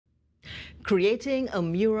Creating a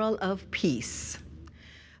Mural of Peace.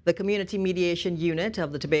 The Community Mediation Unit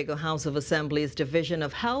of the Tobago House of Assembly's Division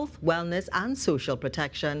of Health, Wellness and Social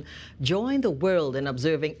Protection joined the world in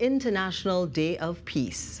observing International Day of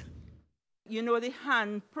Peace. You know, the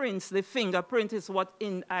handprints, the fingerprint is what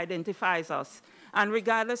identifies us. And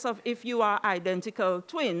regardless of if you are identical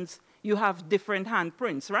twins, you have different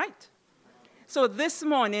handprints, right? So this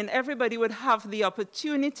morning, everybody would have the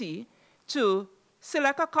opportunity to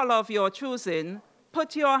select a color of your choosing,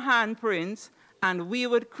 put your handprints, and we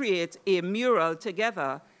would create a mural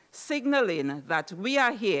together, signaling that we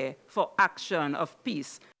are here for action of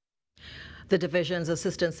peace. The division's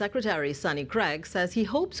Assistant Secretary, Sonny Craig, says he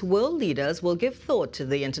hopes world leaders will give thought to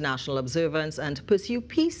the international observance and pursue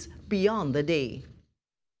peace beyond the day.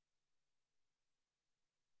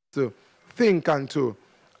 To think and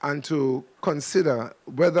to consider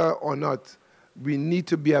whether or not we need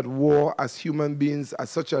to be at war as human beings at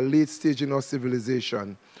such a late stage in our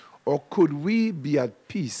civilization, or could we be at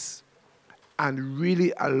peace and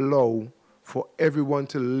really allow for everyone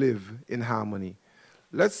to live in harmony?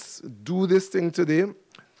 Let's do this thing today,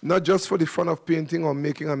 not just for the fun of painting or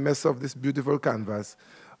making a mess of this beautiful canvas,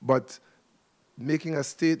 but making a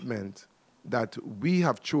statement that we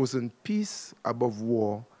have chosen peace above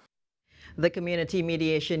war. The Community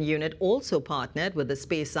Mediation Unit also partnered with the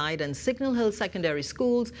Speyside and Signal Hill Secondary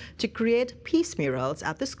Schools to create peace murals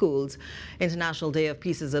at the schools. International Day of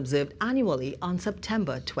Peace is observed annually on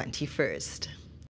September 21st.